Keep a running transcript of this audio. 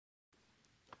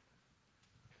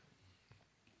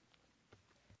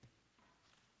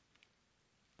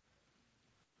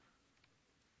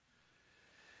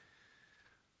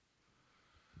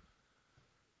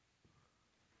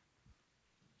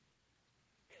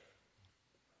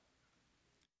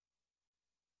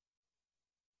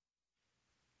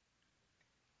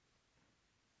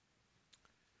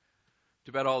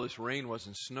Too bad all this rain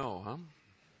wasn't snow, huh?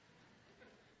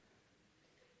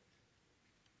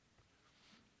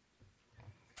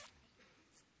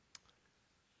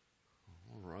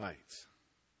 All right.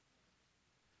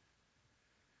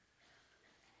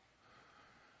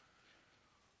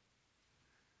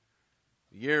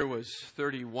 The year was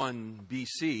 31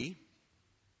 BC.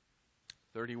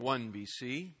 31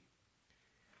 BC.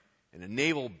 And a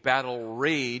naval battle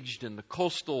raged in the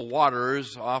coastal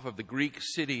waters off of the Greek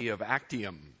city of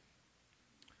Actium.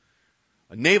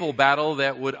 A naval battle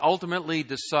that would ultimately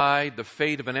decide the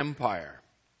fate of an empire.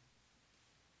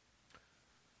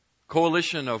 A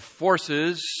coalition of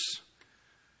forces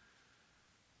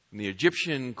from the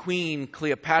Egyptian queen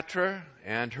Cleopatra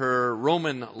and her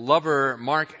Roman lover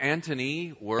Mark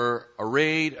Antony were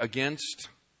arrayed against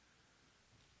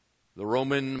the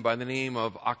Roman by the name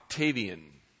of Octavian.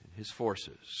 His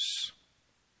forces.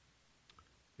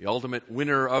 The ultimate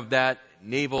winner of that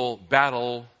naval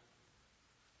battle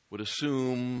would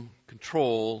assume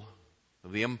control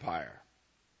of the empire.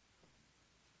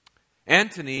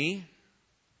 Antony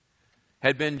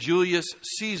had been Julius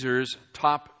Caesar's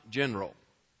top general.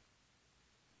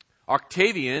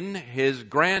 Octavian, his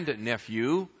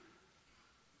grandnephew,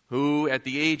 who at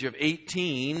the age of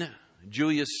 18,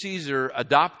 Julius Caesar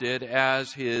adopted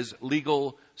as his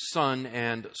legal son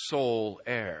and sole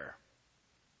heir.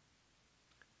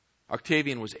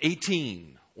 Octavian was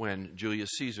 18 when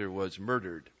Julius Caesar was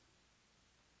murdered.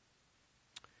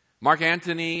 Mark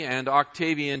Antony and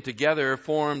Octavian together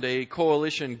formed a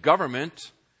coalition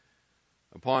government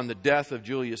upon the death of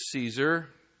Julius Caesar.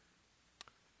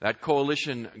 That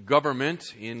coalition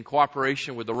government, in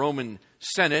cooperation with the Roman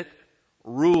Senate,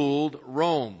 ruled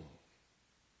Rome.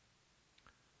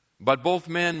 But both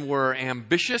men were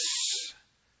ambitious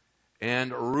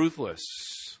and ruthless.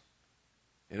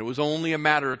 And it was only a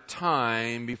matter of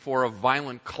time before a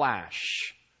violent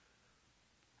clash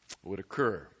would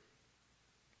occur.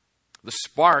 The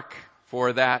spark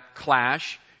for that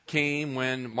clash came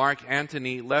when Mark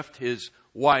Antony left his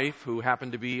wife, who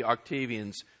happened to be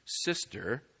Octavian's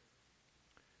sister,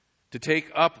 to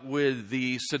take up with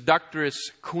the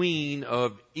seductress queen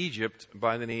of Egypt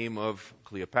by the name of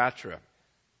Cleopatra.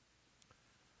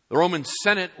 The Roman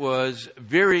Senate was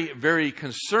very, very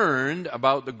concerned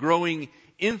about the growing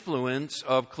influence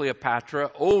of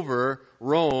Cleopatra over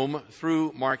Rome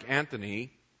through Mark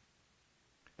Antony.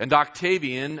 And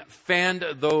Octavian fanned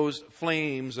those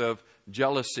flames of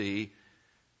jealousy,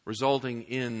 resulting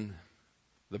in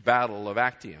the Battle of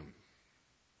Actium.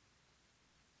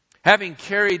 Having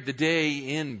carried the day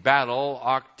in battle,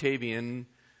 Octavian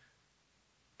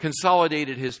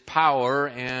consolidated his power,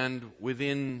 and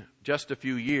within just a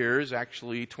few years,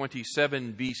 actually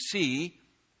 27 BC,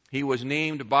 he was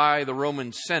named by the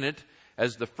Roman Senate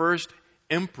as the first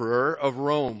emperor of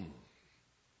Rome.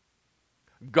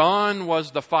 Gone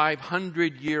was the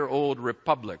 500-year-old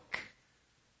republic.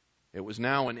 It was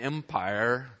now an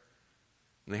empire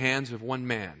in the hands of one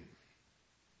man.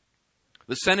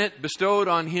 The Senate bestowed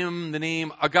on him the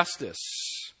name Augustus,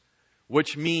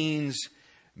 which means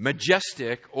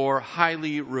majestic or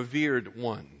highly revered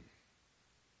one.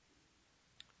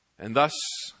 And thus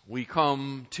we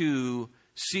come to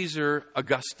Caesar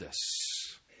Augustus,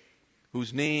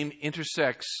 whose name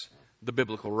intersects the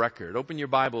biblical record. Open your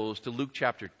Bibles to Luke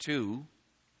chapter 2.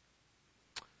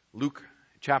 Luke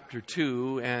chapter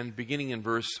 2, and beginning in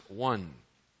verse 1.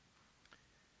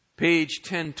 Page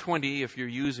 1020 if you're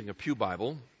using a pew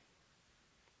Bible.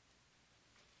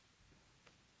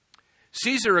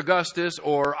 Caesar Augustus,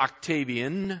 or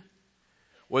Octavian,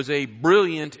 was a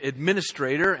brilliant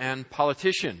administrator and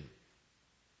politician.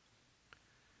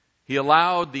 He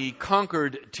allowed the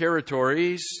conquered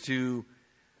territories to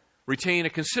retain a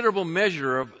considerable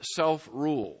measure of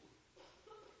self-rule.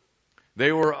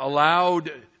 They were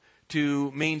allowed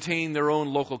to maintain their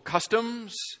own local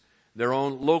customs, their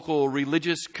own local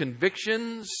religious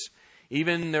convictions,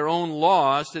 even their own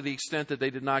laws, to the extent that they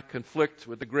did not conflict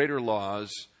with the greater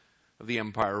laws of the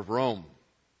Empire of Rome.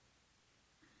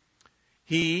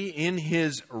 He, in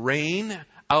his reign,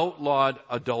 outlawed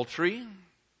adultery,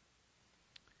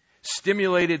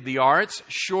 stimulated the arts,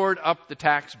 shored up the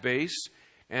tax base,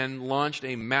 and launched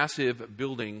a massive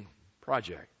building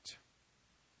project.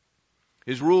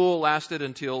 His rule lasted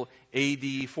until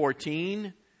AD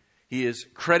 14. He is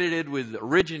credited with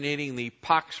originating the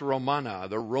Pax Romana,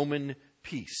 the Roman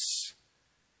peace.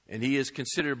 And he is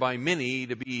considered by many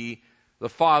to be the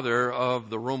father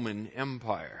of the Roman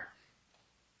Empire.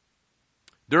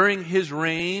 During his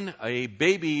reign, a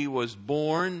baby was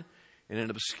born in an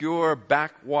obscure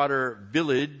backwater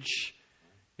village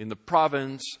in the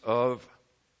province of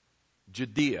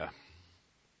Judea.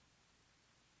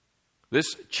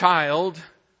 This child,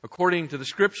 according to the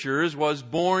Scriptures, was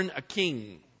born a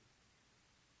king.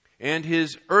 And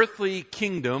his earthly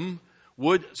kingdom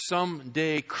would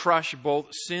someday crush both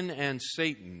sin and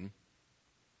Satan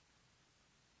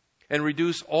and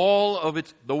reduce all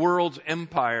of the world's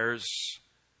empires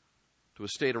to a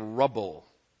state of rubble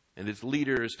and its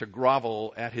leaders to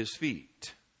grovel at his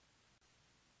feet.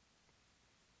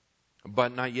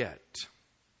 But not yet.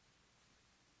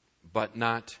 But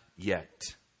not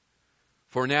yet.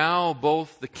 For now,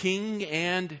 both the king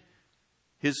and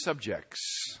his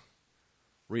subjects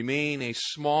remain a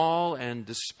small and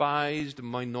despised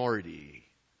minority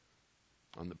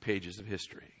on the pages of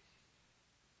history.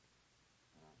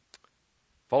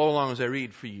 Follow along as I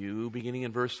read for you, beginning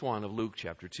in verse 1 of Luke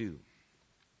chapter 2.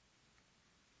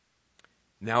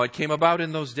 Now it came about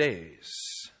in those days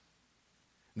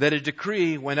that a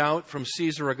decree went out from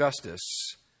Caesar Augustus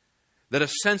that a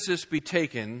census be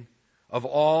taken of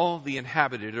all the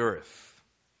inhabited earth.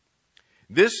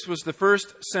 This was the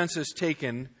first census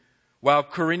taken while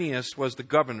Quirinius was the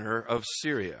governor of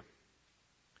Syria.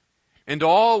 And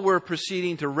all were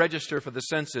proceeding to register for the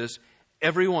census,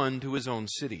 everyone to his own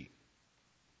city.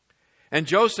 And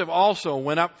Joseph also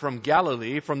went up from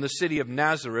Galilee, from the city of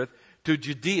Nazareth, to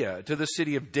Judea, to the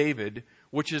city of David,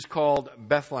 which is called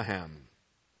Bethlehem,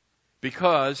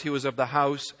 because he was of the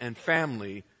house and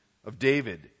family of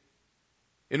David,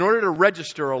 in order to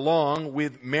register along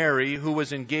with Mary, who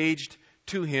was engaged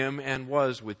to him and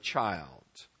was with child.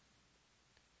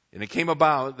 And it came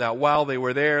about that while they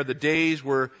were there, the days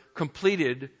were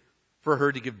completed for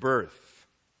her to give birth.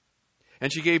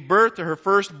 And she gave birth to her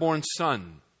firstborn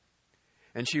son.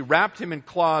 And she wrapped him in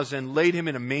cloths and laid him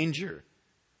in a manger,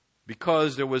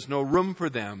 because there was no room for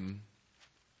them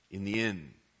in the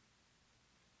inn.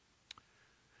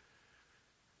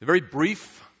 A very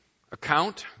brief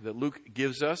account that Luke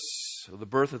gives us of the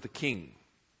birth of the king.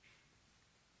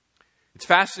 It's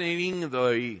fascinating,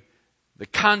 the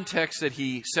context that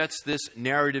he sets this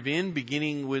narrative in,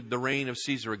 beginning with the reign of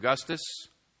Caesar Augustus.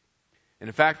 And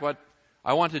in fact, what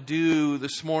I want to do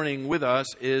this morning with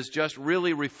us is just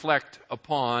really reflect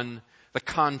upon the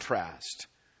contrast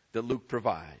that Luke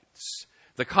provides.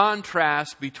 The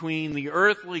contrast between the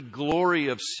earthly glory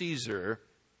of Caesar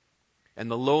and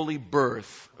the lowly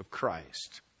birth of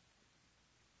Christ.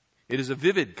 It is a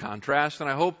vivid contrast, and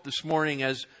I hope this morning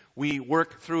as we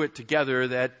work through it together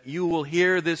that you will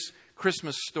hear this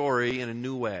Christmas story in a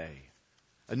new way,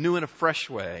 a new and a fresh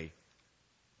way,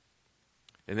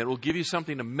 and that will give you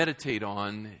something to meditate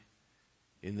on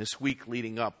in this week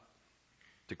leading up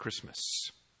to Christmas.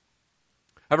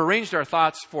 I've arranged our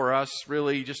thoughts for us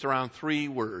really just around 3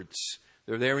 words.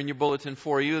 They're there in your bulletin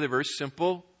for you. They're very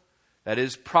simple. That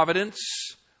is providence,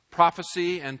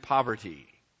 prophecy, and poverty.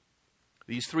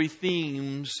 These 3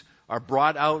 themes are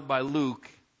brought out by Luke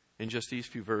in just these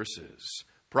few verses.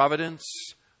 Providence,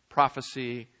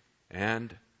 prophecy,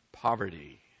 and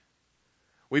poverty.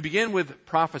 We begin with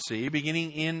prophecy,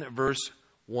 beginning in verse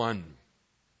 1.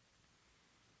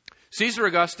 Caesar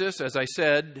Augustus, as I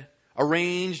said,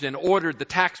 arranged and ordered the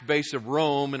tax base of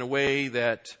Rome in a way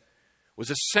that was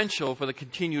essential for the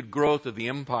continued growth of the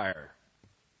empire.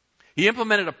 He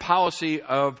implemented a policy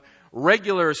of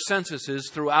regular censuses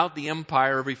throughout the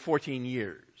empire every 14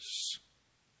 years.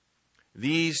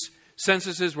 These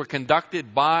censuses were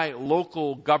conducted by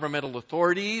local governmental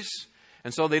authorities,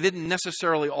 and so they didn't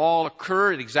necessarily all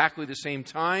occur at exactly the same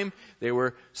time. They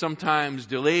were sometimes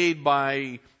delayed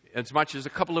by as much as a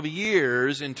couple of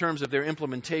years in terms of their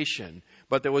implementation.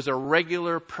 But there was a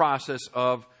regular process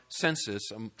of census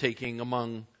taking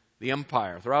among the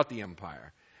empire, throughout the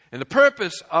empire. And the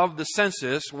purpose of the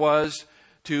census was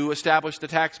to establish the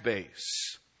tax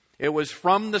base. It was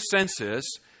from the census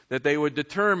that they would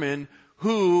determine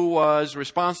who was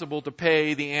responsible to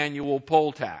pay the annual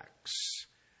poll tax.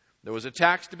 There was a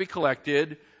tax to be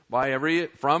collected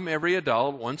from every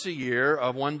adult once a year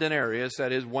of 1 denarius,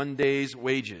 that is 1 day's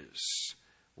wages.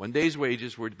 1 day's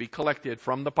wages were to be collected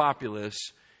from the populace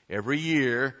every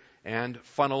year and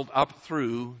funneled up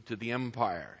through to the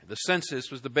empire. The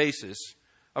census was the basis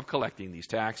of collecting these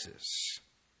taxes.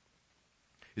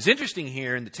 It's interesting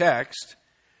here in the text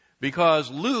because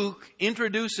Luke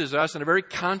introduces us in a very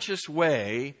conscious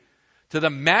way to the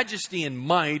majesty and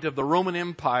might of the Roman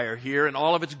Empire here in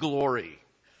all of its glory.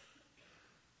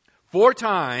 4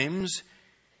 times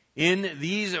in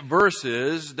these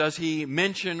verses does he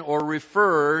mention or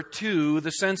refer to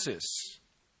the census.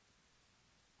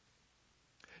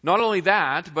 Not only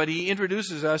that, but he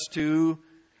introduces us to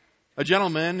a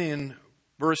gentleman in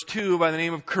verse 2 by the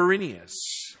name of Quirinius.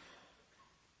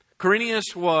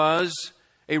 Quirinius was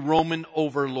a Roman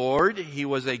overlord. He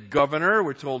was a governor.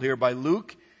 We're told here by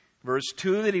Luke, verse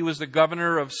 2, that he was the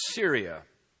governor of Syria.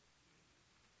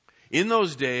 In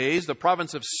those days, the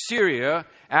province of Syria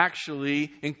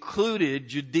actually included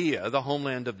Judea, the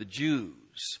homeland of the Jews.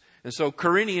 And so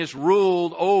Quirinius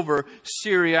ruled over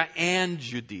Syria and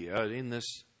Judea in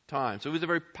this time. So he was a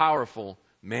very powerful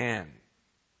man.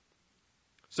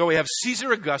 So we have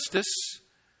Caesar Augustus,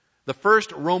 the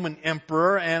first Roman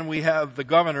emperor, and we have the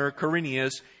governor,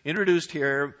 Quirinius, introduced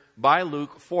here by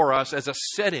Luke for us as a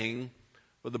setting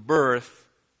for the birth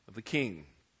of the king.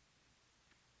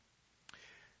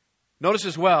 Notice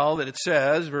as well that it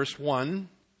says, verse 1,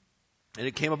 and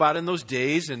it came about in those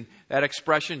days, and that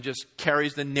expression just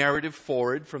carries the narrative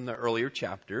forward from the earlier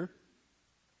chapter,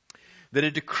 that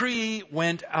a decree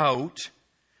went out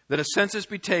that a census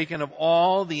be taken of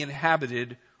all the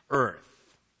inhabited earth.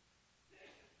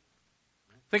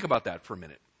 Think about that for a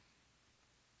minute.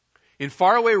 In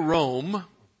faraway Rome,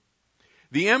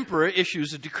 the emperor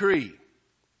issues a decree.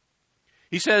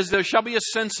 He says there shall be a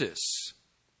census.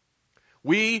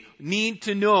 We need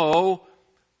to know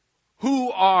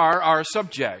who are our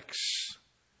subjects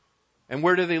and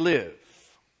where do they live.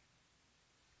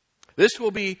 This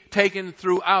will be taken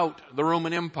throughout the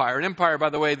Roman Empire. An empire, by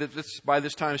the way, that by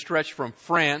this time stretched from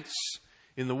France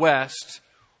in the west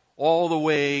all the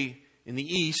way in the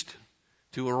east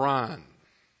to Iran.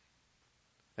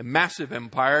 A massive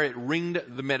empire. It ringed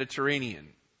the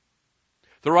Mediterranean.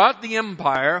 Throughout the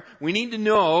empire, we need to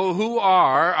know who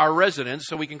are our residents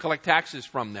so we can collect taxes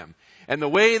from them. And the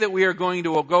way that we are going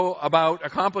to go about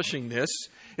accomplishing this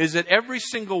is that every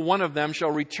single one of them shall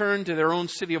return to their own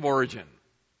city of origin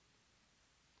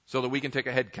so that we can take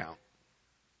a head count.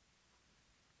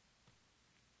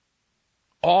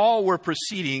 All were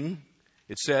proceeding,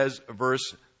 it says,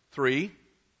 verse 3,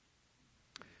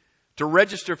 to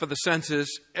register for the census,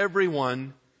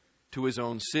 everyone to his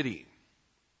own city.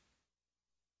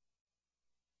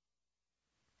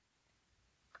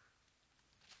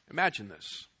 Imagine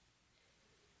this.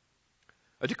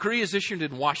 A decree is issued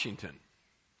in Washington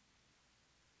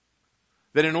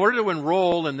that in order to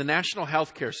enroll in the national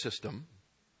health care system,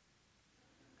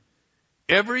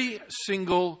 every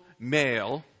single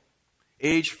male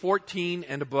age 14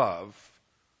 and above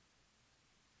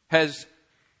has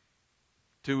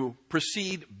to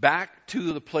proceed back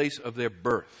to the place of their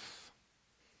birth,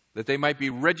 that they might be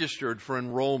registered for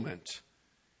enrollment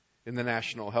in the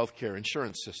national health care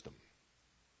insurance system.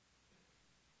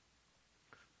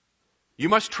 You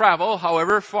must travel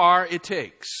however far it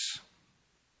takes.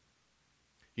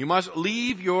 You must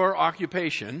leave your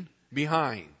occupation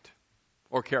behind,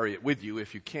 or carry it with you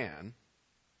if you can,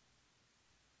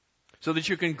 so that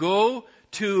you can go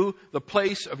to the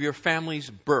place of your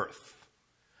family's birth,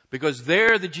 because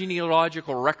there the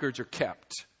genealogical records are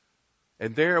kept,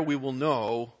 and there we will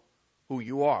know who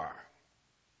you are.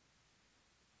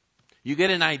 You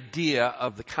get an idea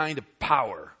of the kind of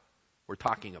power we're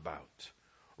talking about.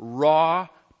 Raw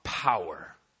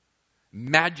power,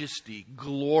 majesty,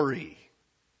 glory.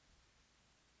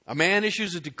 A man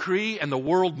issues a decree and the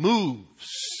world moves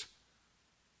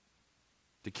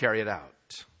to carry it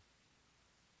out.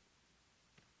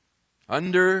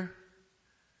 Under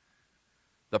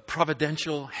the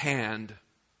providential hand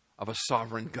of a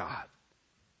sovereign God.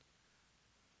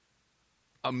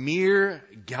 A mere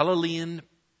Galilean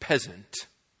peasant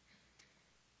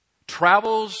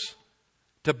travels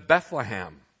to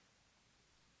Bethlehem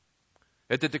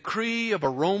at the decree of a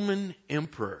Roman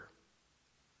emperor.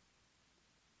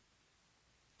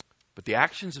 But the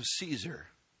actions of Caesar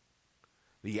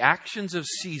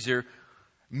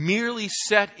merely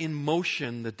set in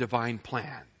motion the divine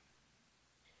plan.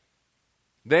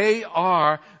 They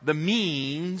are the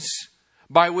means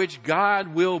by which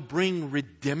God will bring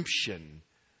redemption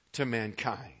to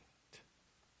mankind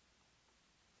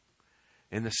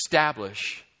and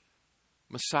establish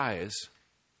Messiah's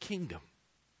kingdom.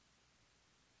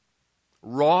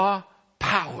 Raw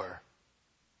power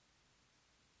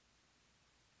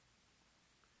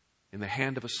in the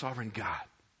hand of a sovereign God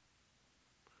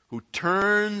who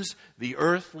turns the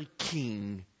earthly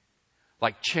king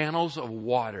like channels of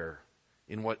water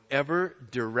in whatever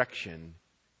direction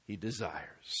he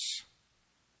desires.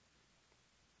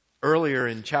 Earlier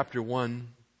in chapter 1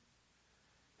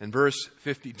 and verse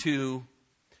 52,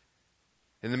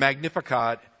 in the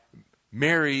Magnificat,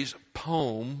 Mary's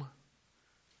poem,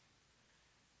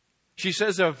 she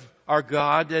says of our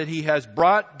God that he has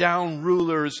brought down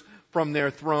rulers from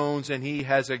their thrones and he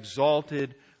has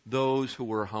exalted those who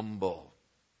were humble.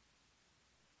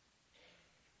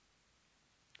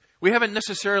 We haven't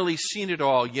necessarily seen it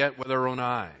all yet with our own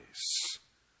eyes.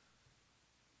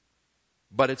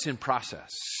 but it's in process.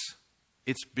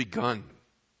 It's begun.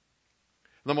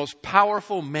 The most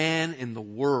powerful man in the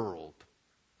world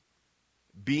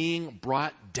being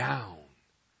brought down,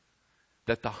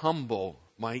 that the humble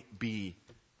might be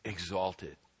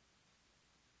exalted.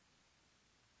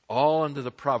 All under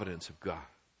the providence of God.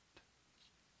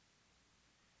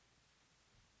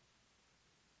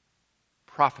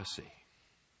 Prophecy.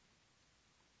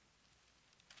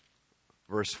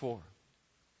 Verse 4.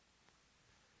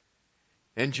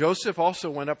 And Joseph also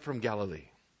went up from Galilee,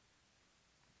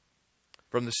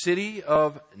 from the city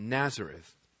of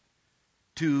Nazareth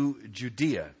to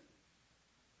Judea,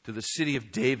 to the city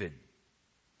of David,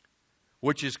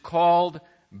 which is called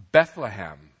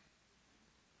Bethlehem,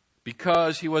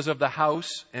 because he was of the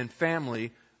house and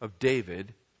family of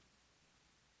David,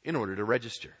 in order to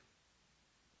register.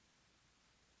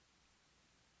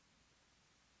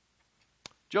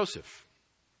 Joseph,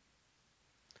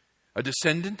 a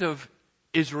descendant of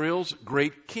Israel's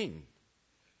great king,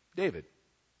 David,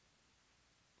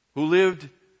 who lived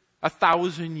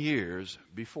 1,000 years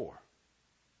before.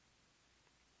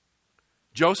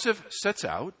 Joseph sets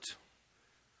out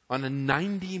on a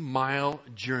 90-mile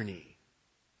journey,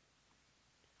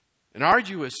 an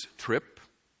arduous trip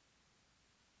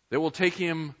that will take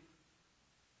him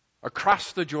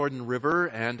across the Jordan River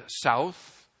and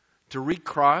south to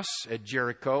recross at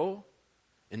Jericho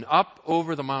and up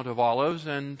over the Mount of Olives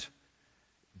and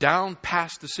down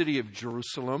past the city of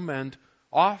Jerusalem and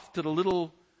off to the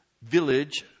little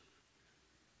village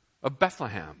of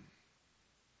Bethlehem,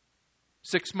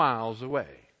 6 miles away.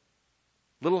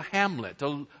 Little hamlet,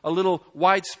 a little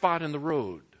wide spot in the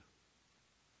road.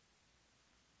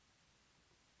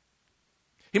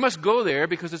 He must go there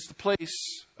because it's the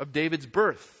place of David's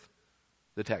birth,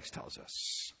 the text tells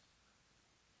us.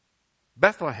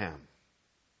 Bethlehem,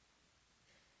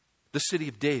 the city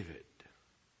of David.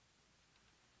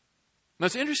 Now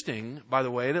it's interesting, by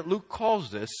the way, that Luke calls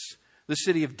this the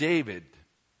city of David.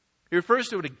 He refers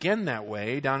to it again that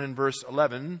way down in verse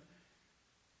 11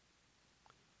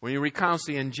 when he recounts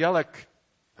the angelic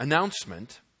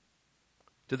announcement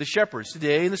to the shepherds.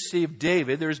 Today in the city of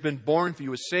David there has been born for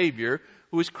you a Savior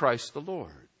who is Christ the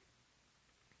Lord.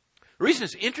 The reason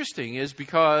it's interesting is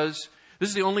because this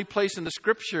is the only place in the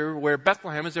Scripture where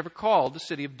Bethlehem is ever called the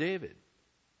city of David.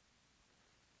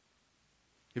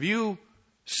 If you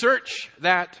search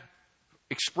that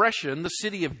expression, the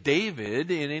city of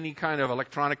David, in any kind of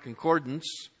electronic concordance,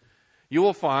 you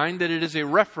will find that it is a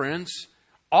reference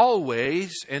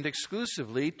always and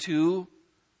exclusively to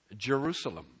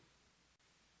Jerusalem.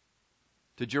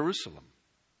 To Jerusalem.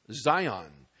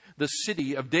 Zion, the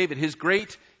city of David, his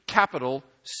great capital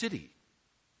city.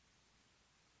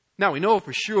 Now we know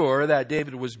for sure that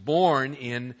David was born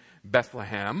in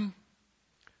Bethlehem.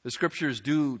 The Scriptures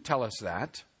do tell us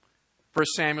that. 1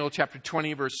 Samuel chapter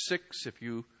 20, verse 6, if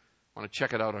you want to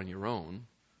check it out on your own.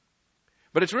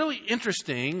 But it's really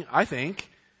interesting, I think,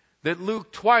 that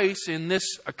Luke twice in this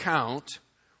account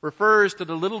refers to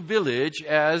the little village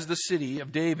as the city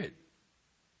of David.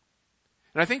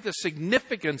 And I think the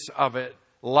significance of it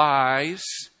lies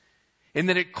in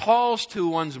that it calls to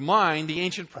one's mind the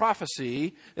ancient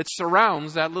prophecy that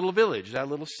surrounds that little village, that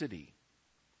little city.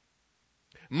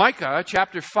 Micah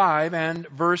chapter 5 and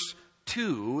verse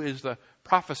 2 is the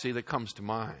prophecy that comes to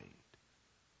mind.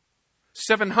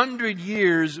 700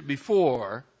 years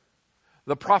before,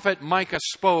 the prophet Micah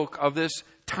spoke of this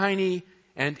tiny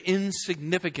and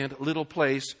insignificant little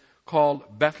place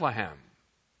called Bethlehem.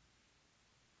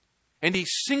 And he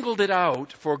singled it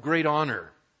out for great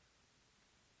honor,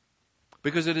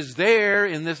 because it is there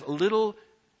in this little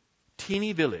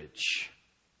teeny village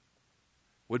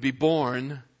would be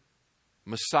born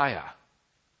Messiah,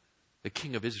 the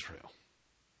King of Israel.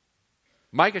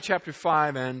 Micah chapter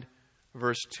 5 and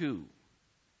verse 2.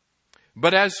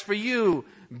 But as for you,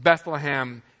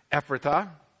 Bethlehem Ephrathah,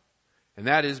 and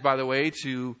that is, by the way,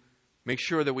 to make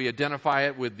sure that we identify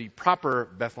it with the proper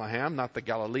Bethlehem, not the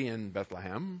Galilean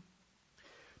Bethlehem,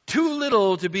 too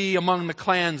little to be among the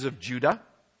clans of Judah.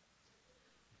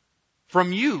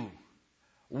 From you,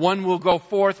 one will go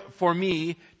forth for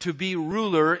me to be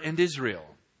ruler in Israel.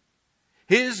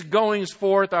 His goings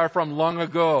forth are from long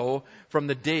ago, from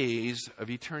the days of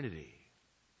eternity.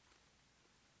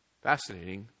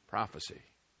 Fascinating prophecy.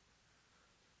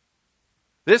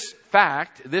 This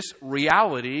fact, this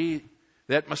reality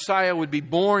that Messiah would be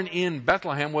born in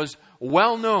Bethlehem was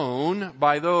well known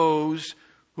by those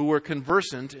who were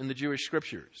conversant in the Jewish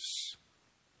Scriptures.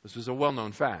 This was a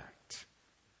well-known fact.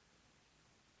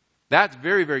 That's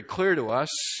very, very clear to us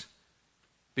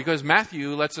because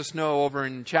Matthew lets us know over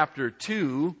in chapter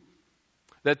 2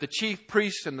 that the chief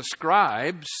priests and the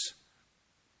scribes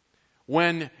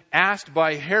when asked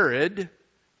by Herod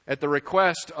at the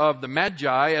request of the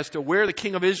Magi as to where the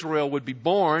king of Israel would be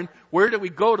born, where do we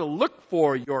go to look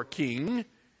for your king?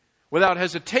 Without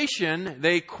hesitation,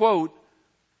 they quote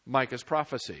Micah's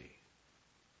prophecy.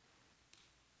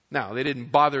 Now, they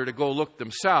didn't bother to go look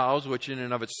themselves, which in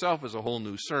and of itself is a whole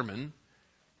new sermon.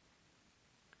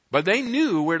 But they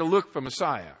knew where to look for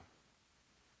Messiah.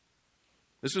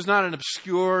 This was not an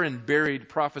obscure and buried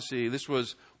prophecy. This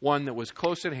was one that was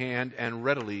close at hand and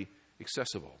readily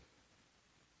accessible.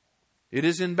 It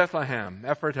is in Bethlehem,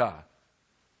 Ephratah,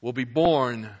 will be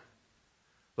born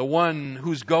the one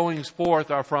whose goings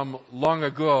forth are from long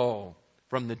ago,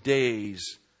 from the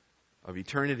days of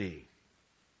eternity.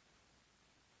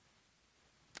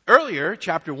 Earlier,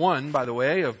 chapter 1, by the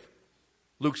way, of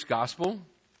Luke's Gospel,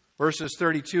 verses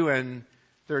 32 and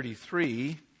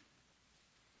 33,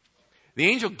 the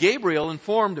angel Gabriel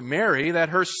informed Mary that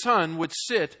her son would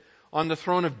sit on the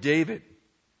throne of David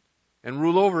and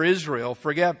rule over Israel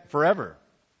forever.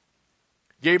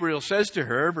 Gabriel says to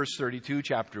her, verse 32,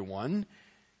 chapter 1,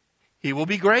 he will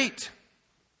be great,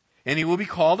 and he will be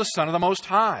called the Son of the Most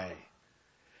High.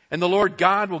 And the Lord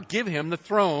God will give him the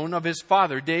throne of his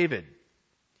father David.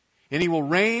 And he will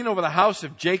reign over the house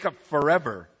of Jacob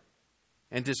forever,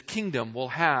 and his kingdom will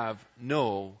have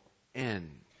no end.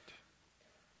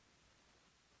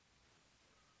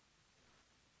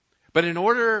 But in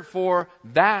order for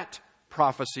that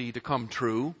prophecy to come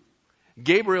true,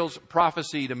 Gabriel's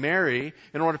prophecy to Mary,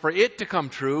 in order for it to come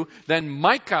true, then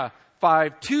Micah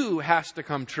 5:2 has to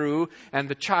come true, and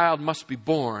the child must be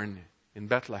born in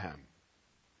Bethlehem.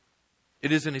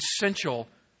 It is an essential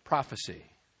prophecy.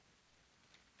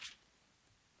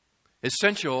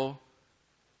 Essential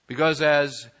because,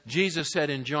 as Jesus said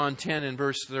in John 10 and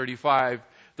verse 35,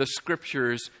 the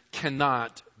Scriptures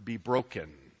cannot be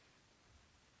broken.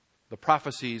 The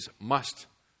prophecies must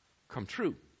come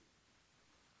true.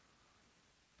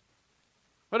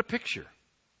 What a picture.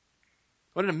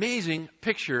 What an amazing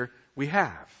picture we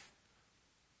have.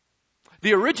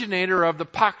 The originator of the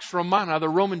Pax Romana, the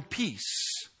Roman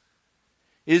peace,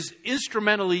 is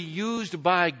instrumentally used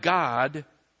by God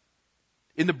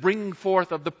in the bringing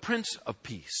forth of the Prince of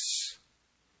Peace.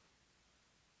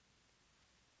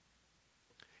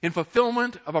 In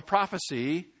fulfillment of a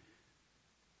prophecy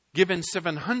given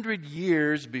 700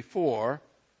 years before,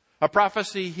 a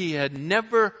prophecy he had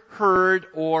never heard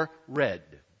or read.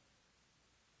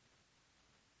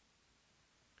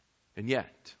 And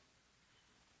yet,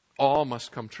 all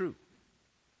must come true.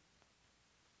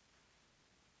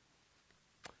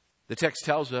 The text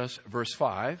tells us, verse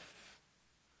 5,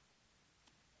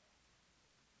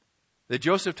 that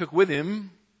Joseph took with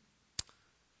him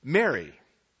Mary,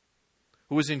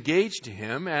 who was engaged to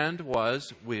him and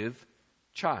was with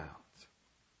child.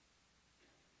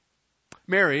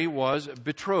 Mary was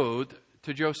betrothed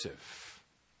to Joseph.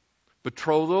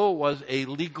 Betrothal was a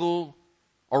legal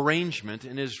arrangement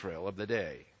in Israel of the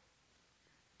day.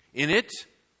 In it,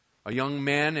 a young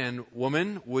man and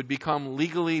woman would become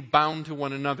legally bound to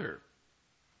one another.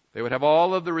 They would have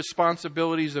all of the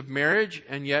responsibilities of marriage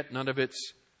and yet none of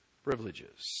its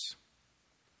privileges.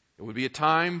 It would be a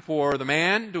time for the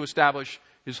man to establish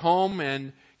his home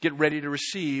and get ready to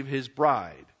receive his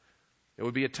bride. It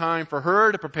would be a time for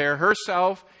her to prepare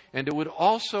herself, and it would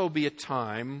also be a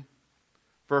time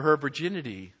for her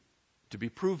virginity to be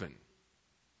proven,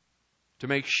 to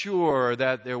make sure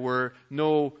that there were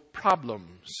no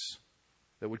problems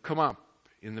that would come up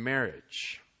in the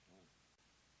marriage.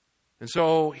 And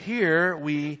so here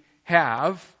we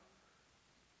have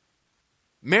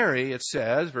Mary, it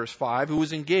says, verse 5, who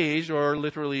was engaged or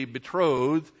literally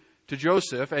betrothed to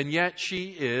Joseph, and yet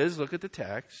she is, look at the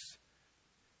text,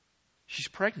 she's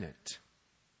pregnant.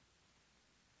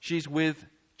 She's with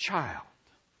child.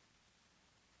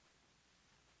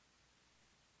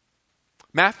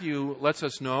 Matthew lets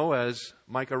us know, as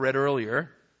Micah read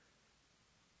earlier,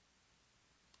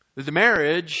 that the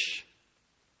marriage,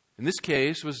 in this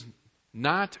case, was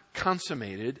not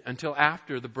consummated until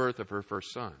after the birth of her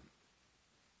first son.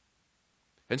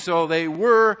 And so they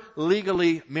were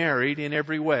legally married in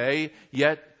every way,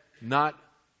 yet not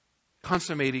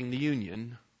consummating the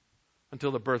union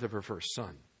until the birth of her first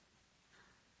son.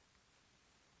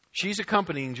 She's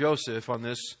accompanying Joseph on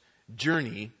this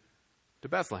journey to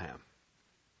Bethlehem.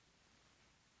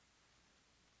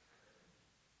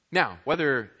 Now,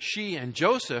 whether she and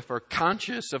Joseph are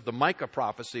conscious of the Micah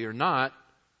prophecy or not,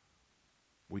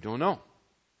 we don't know.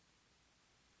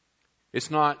 It's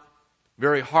not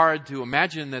very hard to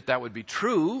imagine that that would be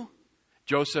true.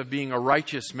 Joseph being a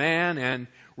righteous man and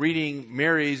reading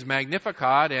Mary's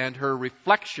Magnificat and her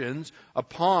reflections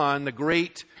upon the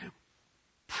great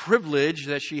privilege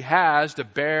that she has to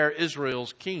bear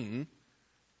Israel's king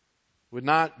would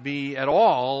not be at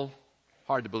all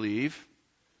hard to believe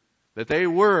that they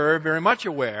were very much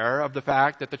aware of the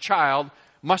fact that the child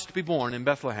must be born in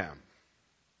Bethlehem.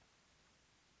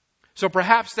 So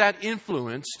perhaps that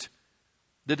influenced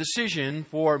the decision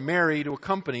for Mary to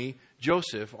accompany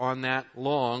Joseph on that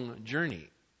long journey.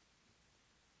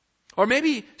 Or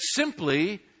maybe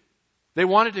simply they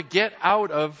wanted to get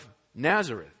out of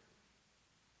Nazareth.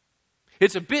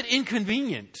 It's a bit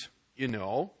inconvenient, in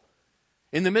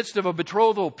the midst of a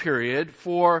betrothal period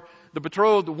for the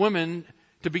betrothed woman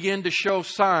to begin to show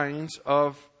signs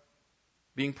of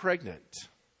being pregnant.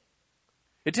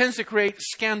 It tends to create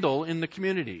scandal in the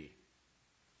community.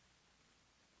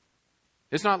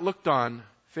 It's not looked on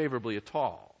favorably at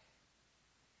all.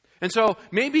 And so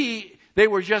maybe they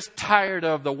were just tired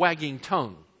of the wagging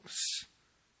tongues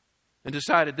and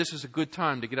decided this is a good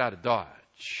time to get out of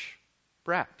Dodge.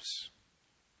 Perhaps.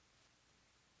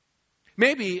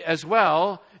 Maybe as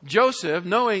well, Joseph,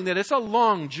 knowing that it's a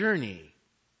long journey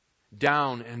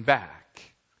down and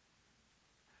back,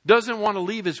 doesn't want to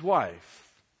leave his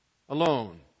wife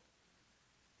alone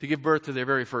to give birth to their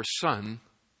very first son,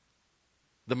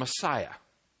 the Messiah.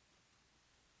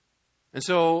 And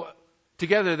so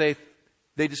together they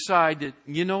decide that,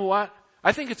 you know what?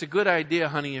 I think it's a good idea,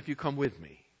 honey, if you come with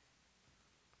me.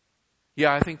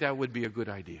 Yeah, I think that would be a good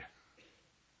idea.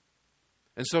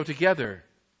 And so together,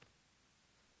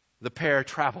 the pair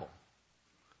travel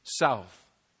south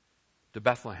to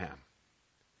Bethlehem.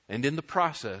 And in the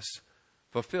process,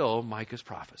 fulfill Micah's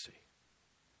prophecy.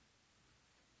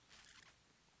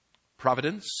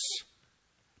 Providence,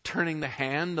 turning the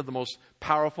hand of the most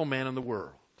powerful man in the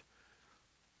world.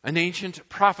 An ancient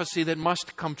prophecy that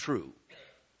must come true.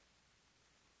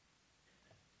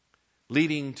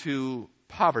 Leading to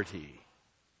poverty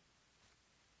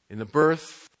in the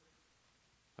birth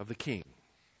of the king.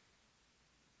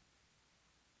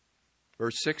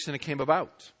 Verse 6, and it came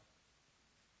about.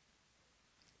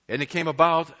 And it came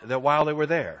about that while they were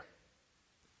there,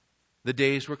 the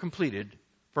days were completed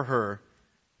for her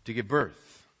to give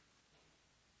birth.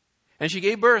 And she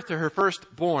gave birth to her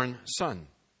firstborn son.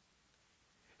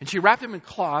 And she wrapped him in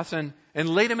cloth and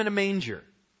laid him in a manger,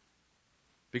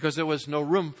 because there was no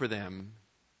room for them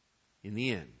in the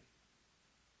inn.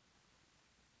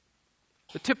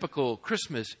 The typical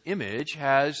Christmas image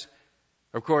has,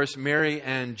 of course, Mary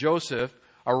and Joseph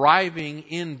arriving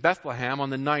in Bethlehem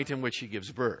on the night in which she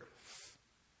gives birth.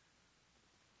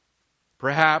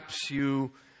 Perhaps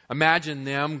you imagine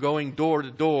them going door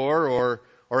to door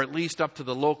or at least up to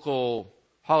the local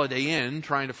Holiday Inn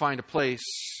trying to find a place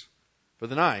for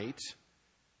the night.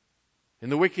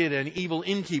 And the wicked and evil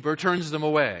innkeeper turns them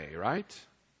away, right?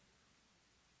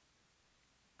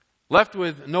 Left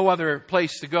with no other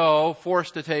place to go,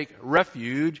 forced to take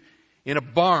refuge in a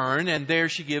barn, and there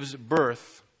she gives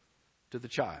birth to the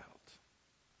child.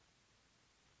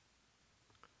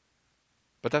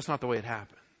 But that's not the way it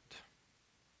happened.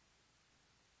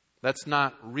 That's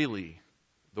not really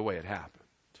the way it happened.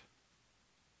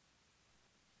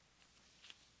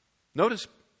 Notice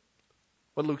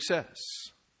what Luke says.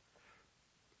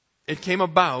 It came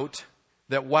about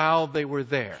that while they were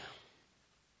there.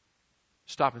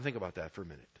 Stop and think about that for a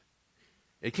minute.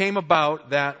 It came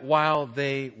about that while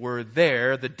they were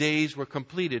there, the days were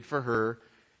completed for her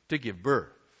to give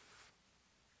birth.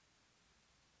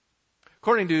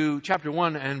 According to chapter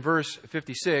 1 and verse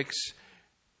 56,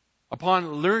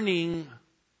 upon learning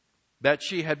that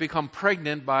she had become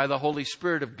pregnant by the Holy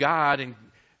Spirit of God and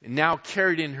now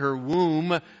carried in her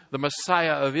womb the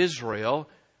Messiah of Israel,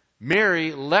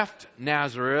 Mary left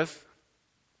Nazareth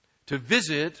to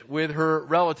visit with her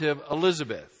relative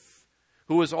Elizabeth,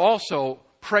 who was also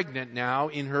pregnant now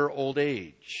in her old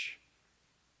age.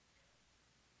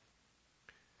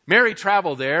 Mary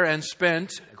traveled there and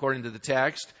spent, according to the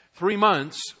text, 3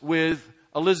 months with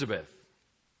Elizabeth.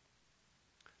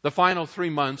 The final 3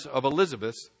 months of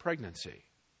Elizabeth's pregnancy.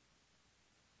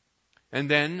 And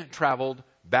then traveled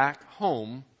back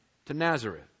home to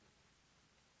Nazareth.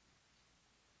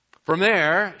 From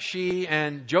there, she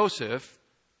and Joseph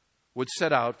would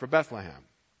set out for Bethlehem.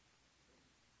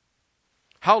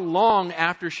 How long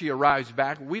after she arrives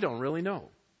back, we don't really know.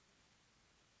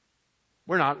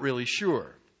 We're not really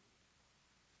sure.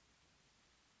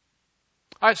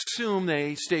 I assume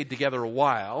they stayed together a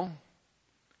while,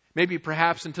 maybe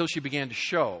perhaps until she began to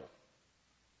show,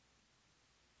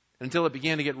 until it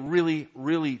began to get really,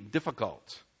 really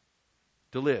difficult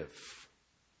to live.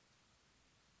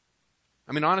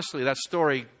 I mean, honestly, that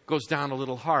story goes down a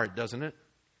little hard, doesn't it?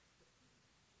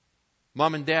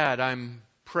 Mom and Dad, I'm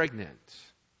pregnant.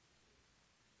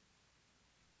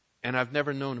 and I've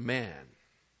never known a man.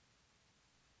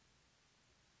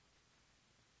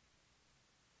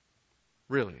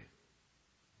 Really?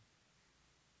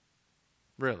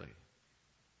 Really?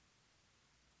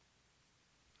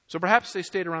 So perhaps they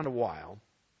stayed around a while,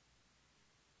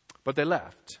 but they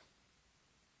left.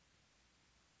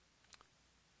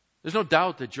 There's no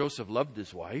doubt that Joseph loved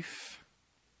his wife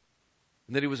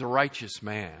and that he was a righteous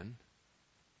man.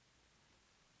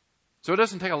 So it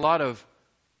doesn't take a lot of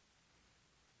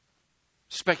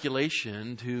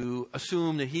speculation to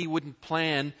assume that he wouldn't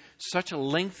plan such a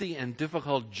lengthy and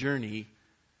difficult journey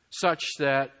such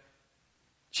that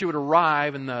she would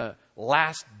arrive in the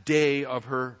last day of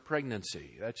her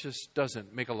pregnancy. That just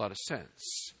doesn't make a lot of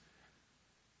sense.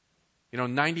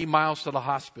 90 miles to the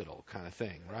hospital kind of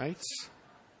thing, right?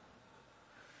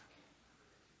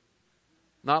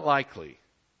 Not likely.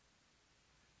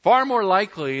 Far more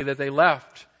likely that they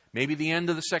left maybe the end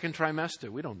of the second trimester.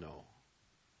 We don't know.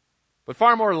 But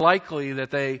far more likely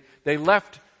that they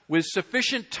left with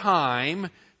sufficient time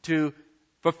to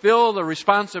fulfill the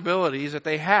responsibilities that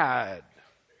they had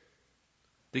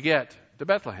to get to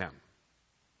Bethlehem.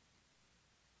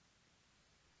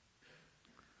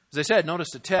 As I said,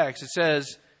 notice the text. It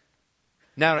says,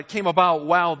 now it came about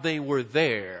while they were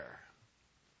there.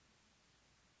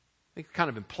 I think kind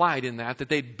of implied in that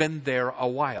they'd been there a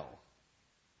while.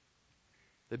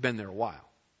 They'd been there a while.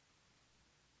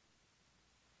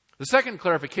 The second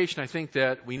clarification I think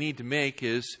that we need to make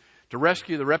is to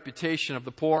rescue the reputation of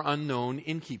the poor unknown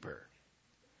innkeeper.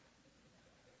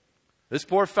 This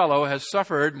poor fellow has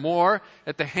suffered more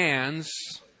at the hands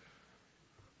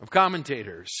of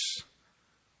commentators.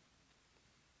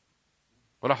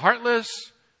 What a heartless,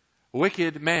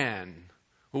 wicked man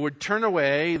who would turn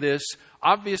away this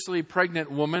obviously pregnant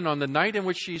woman on the night in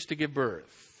which she's to give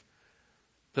birth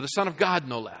to the Son of God,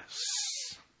 no less.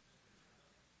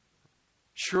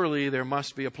 Surely there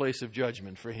must be a place of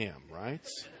judgment for him, right?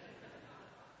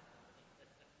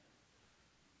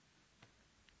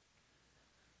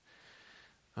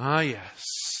 Yes.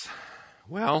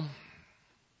 Well,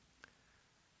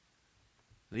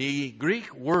 the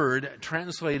Greek word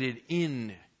translated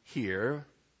in here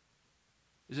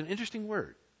is an interesting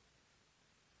word.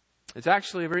 It's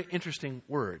actually a very interesting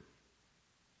word.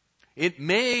 It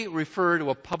may refer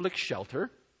to a public shelter,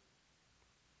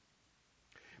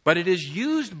 but it is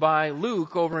used by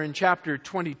Luke over in chapter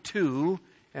 22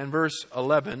 and verse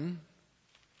 11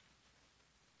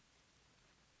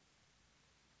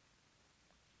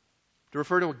 to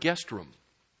refer to a guest room.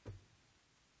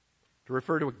 To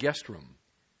refer to a guest room.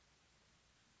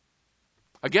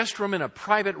 A guest room in a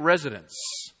private residence.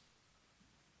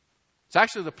 It's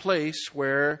actually the place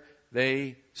where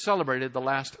they celebrated the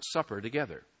Last Supper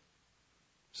together.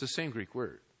 It's the same Greek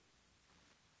word.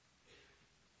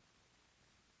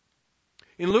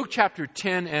 In Luke chapter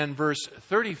 10 and verse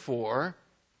 34,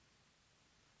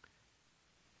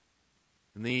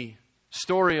 in the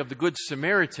story of the Good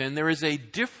Samaritan, there is a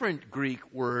different Greek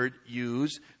word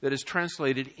used that is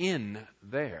translated in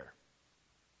there.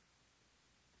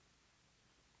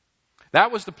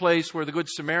 That was the place where the Good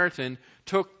Samaritan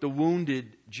took the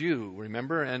wounded Jew,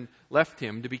 remember, and left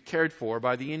him to be cared for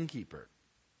by the innkeeper.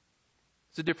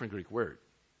 It's a different Greek word.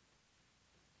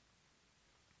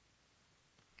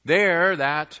 There,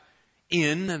 that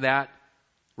inn that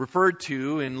referred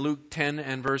to in Luke 10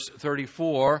 and verse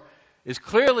 34 is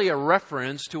clearly a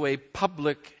reference to a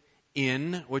public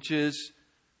inn, which is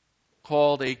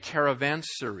called a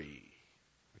caravansary.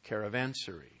 A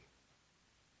caravansary.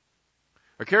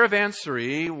 A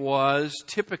caravansary was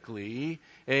typically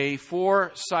a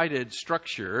four-sided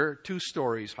structure, 2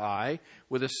 stories high,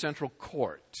 with a central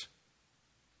court.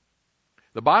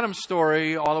 The bottom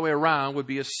story all the way around would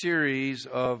be a series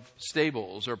of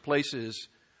stables or places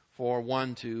for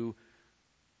one to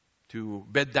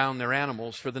bed down their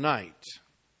animals for the night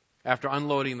after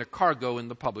unloading the cargo in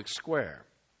the public square.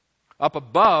 Up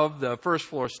above the first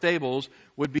floor stables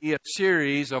would be a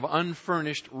series of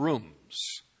unfurnished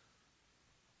rooms,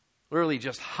 literally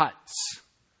just huts,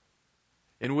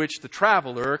 in which the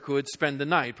traveler could spend the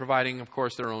night, providing, of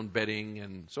course, their own bedding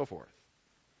and so forth.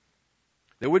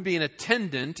 There would be an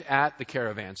attendant at the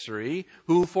caravansary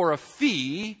who, for a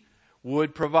fee,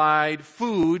 would provide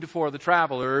food for the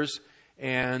travelers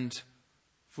and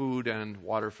food and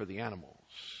water for the animals.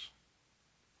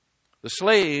 The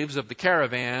slaves of the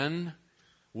caravan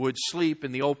would sleep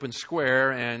in the open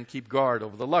square and keep guard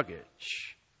over the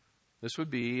luggage. This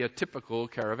would be a typical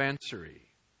caravansary.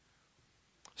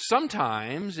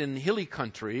 Sometimes in hilly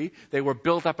country, they were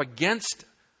built up against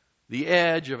the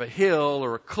edge of a hill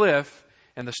or a cliff,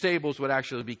 and the stables would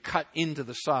actually be cut into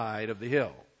the side of the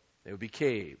hill. They would be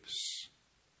caves.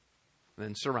 and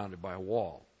then surrounded by a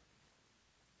wall.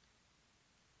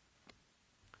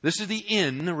 This is the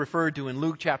inn referred to in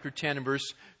Luke chapter 10 and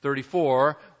verse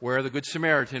 34, where the Good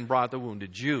Samaritan brought the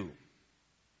wounded Jew.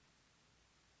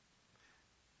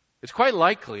 It's quite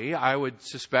likely, I would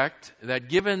suspect, that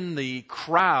given the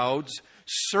crowds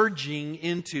surging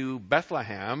into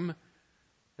Bethlehem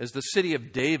as the city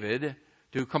of David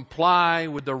to comply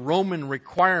with the Roman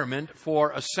requirement for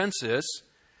a census,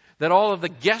 that all of the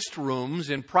guest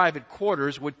rooms in private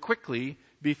quarters would quickly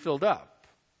be filled up.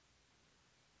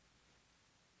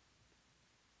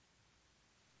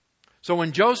 So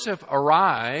when Joseph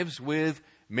arrives with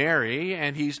Mary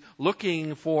and he's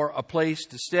looking for a place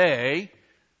to stay,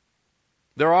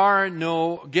 there are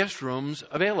no guest rooms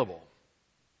available.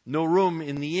 No room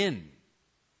in the inn.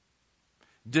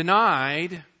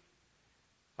 Denied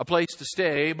a place to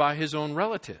stay by his own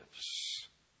relatives,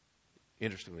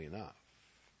 interestingly enough.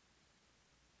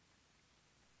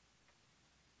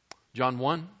 John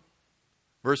 1,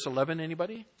 verse 11,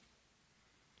 anybody?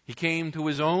 He came to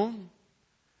his own,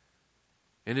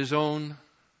 and his own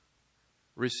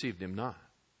received him not.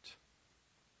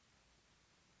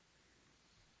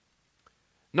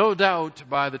 No doubt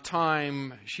by the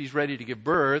time she's ready to give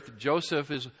birth, Joseph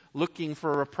is looking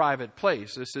for a private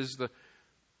place. This is the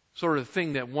sort of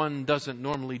thing that one doesn't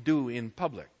normally do in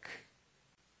public.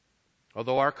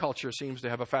 Although our culture seems to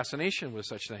have a fascination with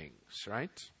such things,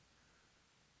 right?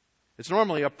 It's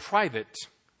normally a private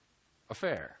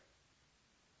affair.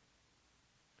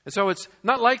 And so it's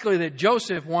not likely that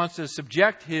Joseph wants to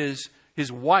subject his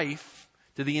wife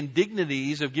to the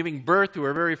indignities of giving birth to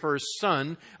her very first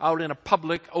son out in a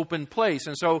public, open place.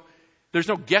 And so there's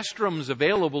no guest rooms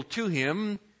available to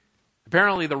him.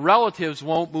 Apparently the relatives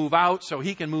won't move out, so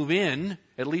he can move in,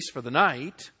 at least for the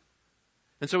night.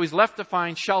 And so he's left to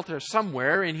find shelter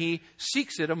somewhere, and he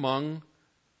seeks it among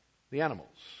the animals.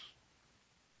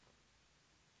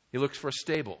 He looks for a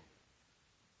stable.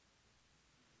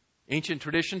 Ancient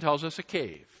tradition tells us a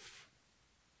cave.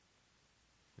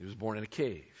 He was born in a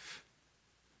cave.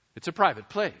 It's a private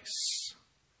place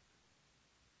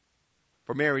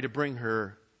for Mary to bring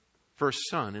her first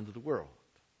son into the world.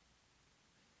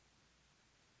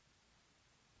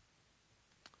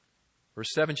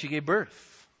 Verse 7, she gave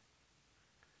birth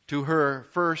to her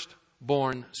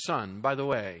firstborn son. By the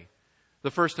way,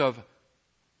 the first of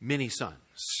many sons,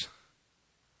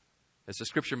 as the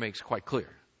scripture makes quite clear.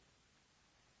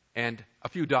 And a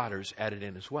few daughters added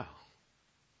in as well.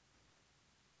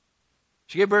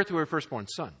 She gave birth to her firstborn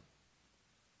son.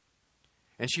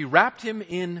 And she wrapped him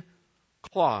in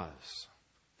cloths,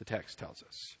 the text tells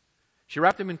us. She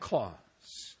wrapped him in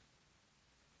cloths.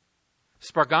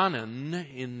 Sparganon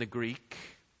in the Greek,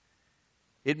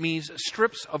 it means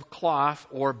strips of cloth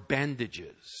or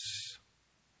bandages.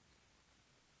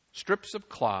 Strips of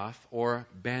cloth or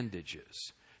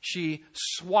bandages. She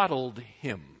swaddled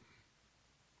him,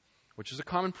 which is a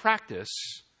common practice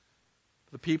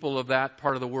for the people of that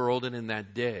part of the world and in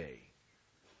that day.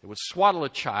 They would swaddle a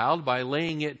child by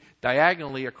laying it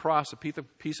diagonally across a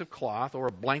piece of cloth or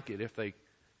a blanket if they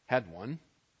had one.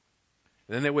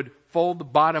 And then they would fold the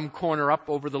bottom corner up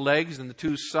over the legs and the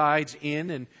two sides in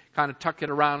and kind of tuck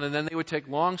it around. And then they would take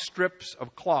long strips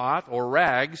of cloth or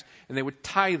rags and they would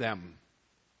tie them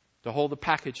to hold the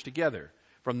package together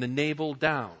from the navel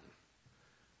down.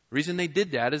 The reason they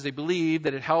did that is they believed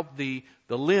that it helped the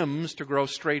limbs to grow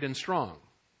straight and strong.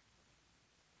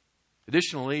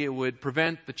 Additionally, it would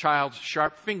prevent the child's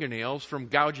sharp fingernails from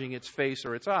gouging its face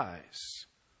or its eyes.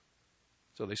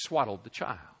 So they swaddled the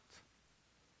child.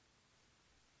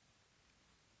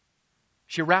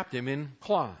 She wrapped him in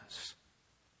cloths,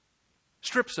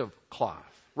 strips of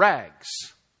cloth, rags.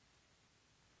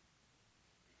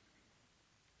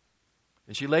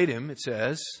 And she laid him, it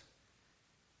says,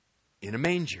 in a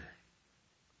manger.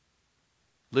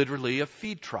 Literally a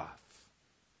feed trough.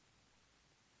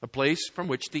 A place from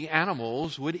which the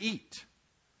animals would eat.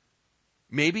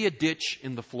 Maybe a ditch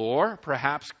in the floor,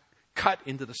 perhaps cut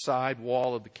into the side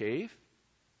wall of the cave.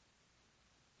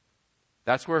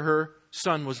 That's where her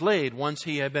son was laid once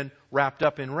he had been wrapped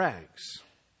up in rags.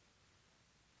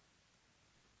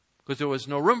 Because there was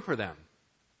no room for them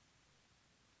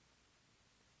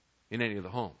in any of the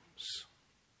homes.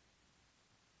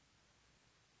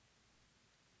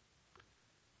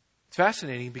 It's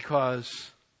fascinating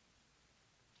because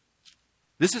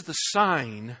this is the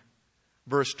sign,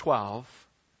 verse 12,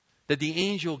 that the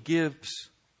angel gives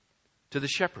to the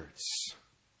shepherds.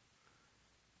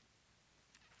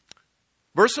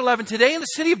 Verse 11, today in the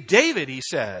city of David, he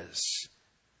says,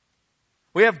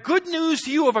 we have good news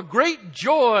to you of a great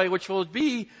joy which will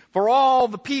be for all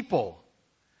the people.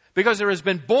 Because there has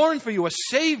been born for you a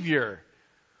Savior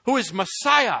who is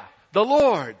Messiah, the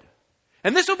Lord.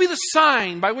 And this will be the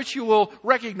sign by which you will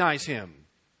recognize him.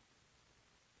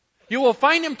 You will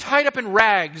find him tied up in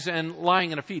rags and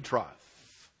lying in a feed trough.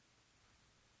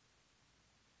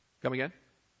 Come again?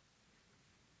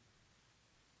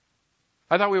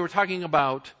 I thought we were talking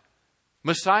about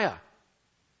Messiah,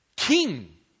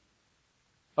 King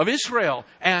of Israel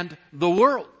and the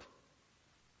world.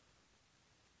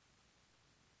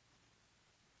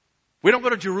 We don't go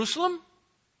to Jerusalem,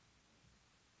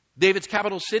 David's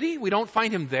capital city. We don't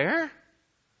find him there.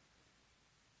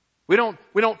 We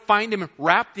don't find him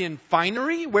wrapped in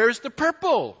finery. Where's the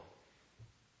purple?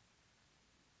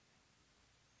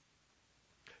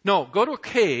 No, go to a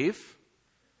cave,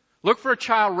 look for a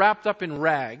child wrapped up in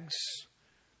rags,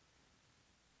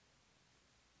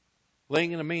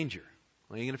 laying in a manger,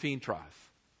 laying in a feed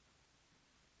trough.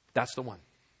 That's the one.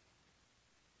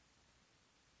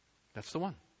 That's the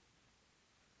one.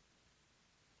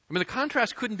 I mean, the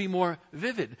contrast couldn't be more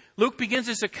vivid. Luke begins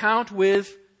his account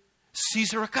with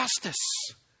Caesar Augustus,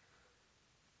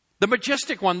 the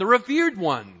majestic one, the revered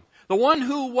one, the one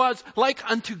who was like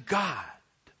unto God,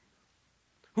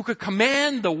 who could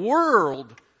command the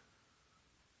world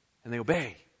and they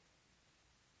obey.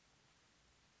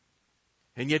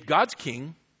 And yet God's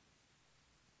king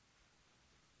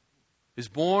is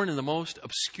born in the most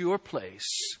obscure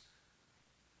place,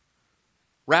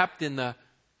 wrapped in the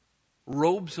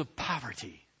robes of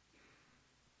poverty.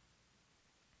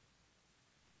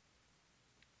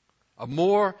 A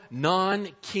more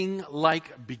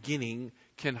non-king-like beginning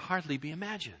can hardly be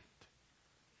imagined.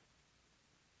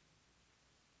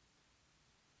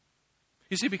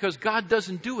 You see, because God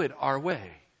doesn't do it our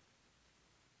way.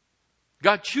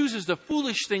 God chooses the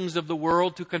foolish things of the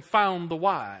world to confound the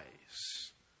wise.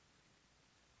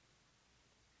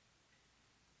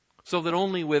 So that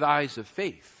only with eyes of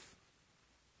faith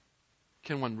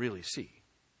can one really see.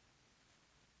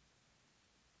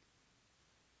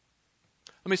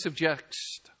 Let me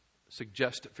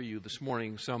suggest for you this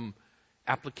morning some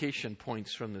application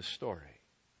points from this story.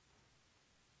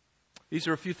 These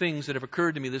are a few things that have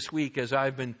occurred to me this week as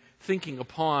I've been thinking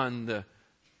upon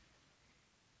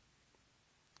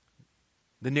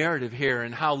the narrative here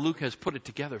and how Luke has put it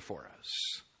together for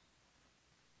us.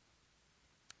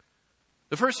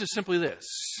 The first is simply this.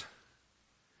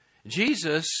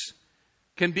 Jesus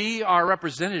can be our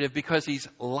representative because he's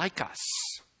like us.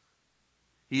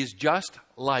 He is just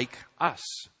like us.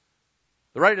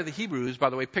 The writer of the Hebrews, by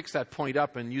the way, picks that point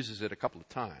up and uses it a couple of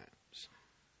times.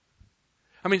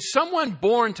 I mean, someone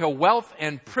born to wealth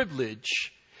and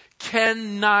privilege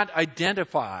cannot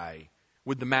identify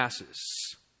with the masses.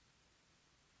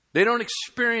 They don't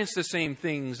experience the same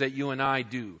things that you and I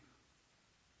do.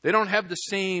 They don't have the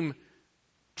same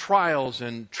trials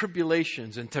and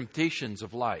tribulations and temptations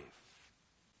of life.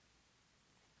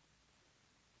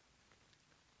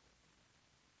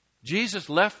 Jesus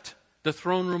left the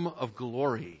throne room of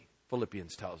glory,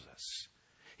 Philippians tells us.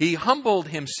 He humbled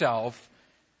himself,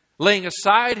 laying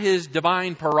aside his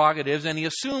divine prerogatives, and he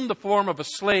assumed the form of a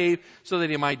slave so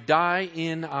that he might die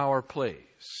in our place.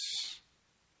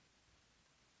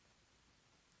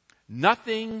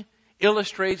 Nothing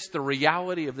illustrates the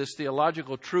reality of this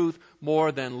theological truth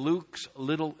more than Luke's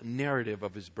little narrative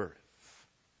of his birth.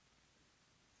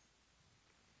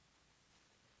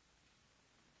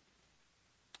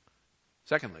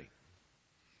 Secondly,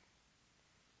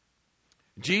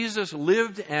 Jesus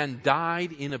lived and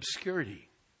died in obscurity.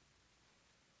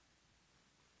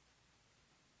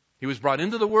 He was brought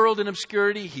into the world in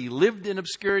obscurity. He lived in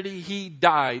obscurity. He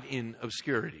died in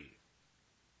obscurity.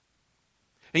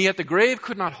 And yet the grave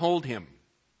could not hold him.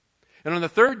 And on the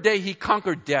third day he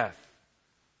conquered death,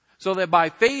 so that by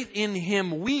faith in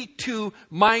him we too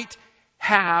might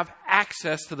have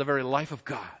access to the very life of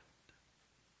God.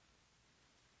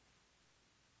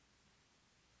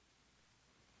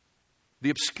 The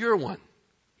obscure one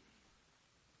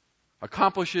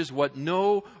accomplishes what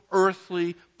no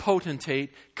earthly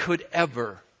potentate could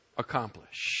ever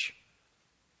accomplish.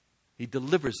 He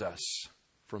delivers us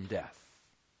from death.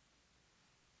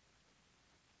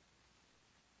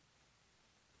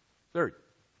 Third,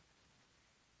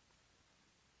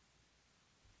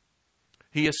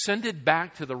 he ascended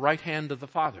back to the right hand of the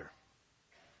Father.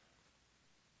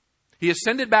 He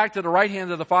ascended back to the right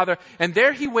hand of the Father, and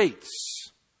there he waits.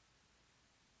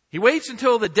 He waits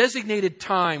until the designated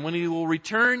time when he will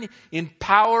return in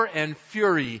power and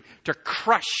fury to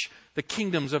crush the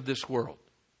kingdoms of this world,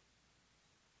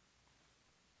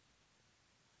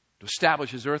 to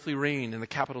establish his earthly reign in the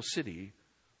capital city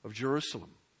of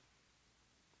Jerusalem.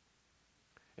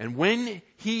 And when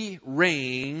he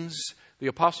reigns, The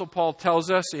Apostle Paul tells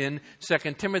us in 2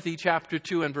 Timothy chapter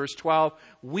 2 and verse 12,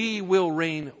 we will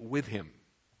reign with him.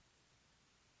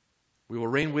 We will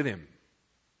reign with him.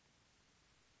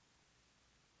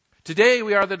 Today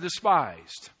we are the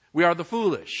despised. We are the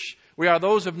foolish. We are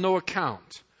those of no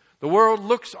account. The world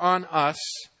looks on us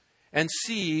and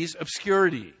sees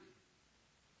obscurity.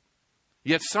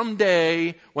 Yet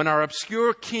someday, when our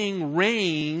obscure king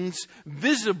reigns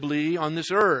visibly on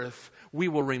this earth, we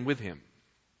will reign with him.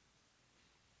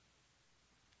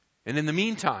 And in the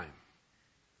meantime,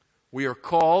 we are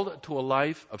called to a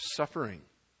life of suffering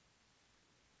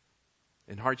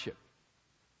and hardship.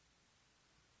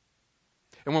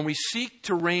 And when we seek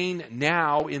to reign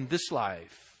now in this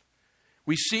life,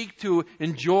 we seek to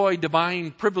enjoy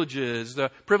divine privileges, the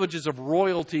privileges of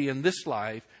royalty in this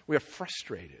life, we are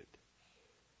frustrated.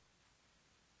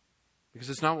 Because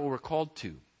it's not what we're called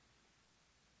to.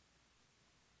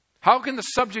 How can the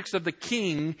subjects of the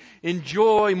king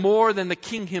enjoy more than the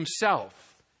king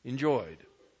himself enjoyed?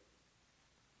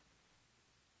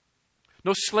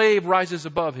 No slave rises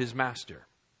above his master.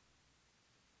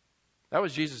 That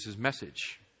was Jesus'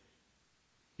 message.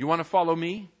 You want to follow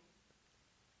me?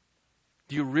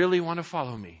 Do you really want to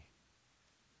follow me?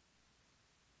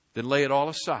 Then lay it all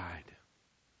aside.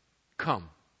 Come.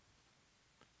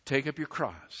 Take up your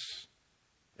cross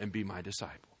and be my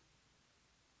disciple.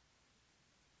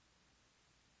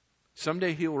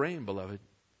 Someday he'll reign, beloved.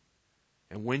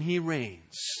 And when he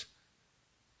reigns,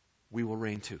 we will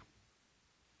reign too.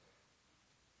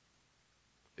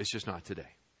 It's just not today.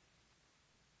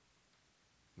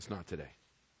 It's not today.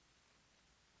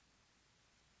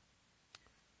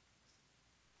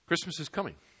 Christmas is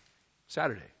coming.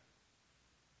 Saturday.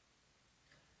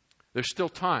 There's still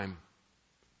time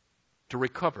to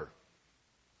recover.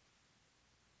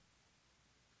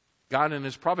 God in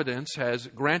his providence has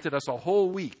granted us a whole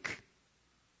week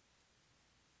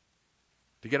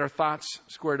to get our thoughts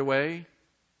squared away,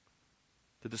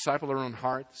 to disciple our own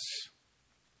hearts,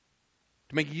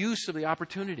 to make use of the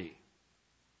opportunity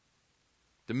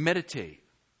to meditate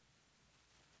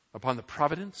upon the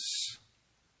providence,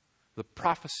 the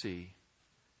prophecy,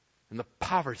 and the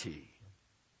poverty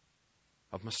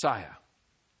of Messiah.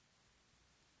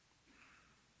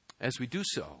 As we do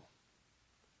so,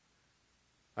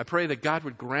 I pray that God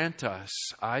would grant us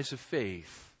eyes of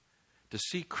faith to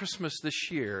see Christmas this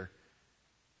year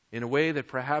in a way that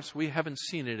perhaps we haven't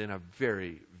seen it in a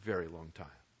very, very long time.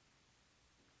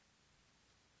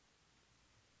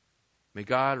 May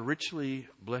God richly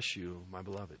bless you, my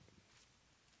beloved.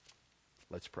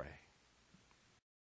 Let's pray.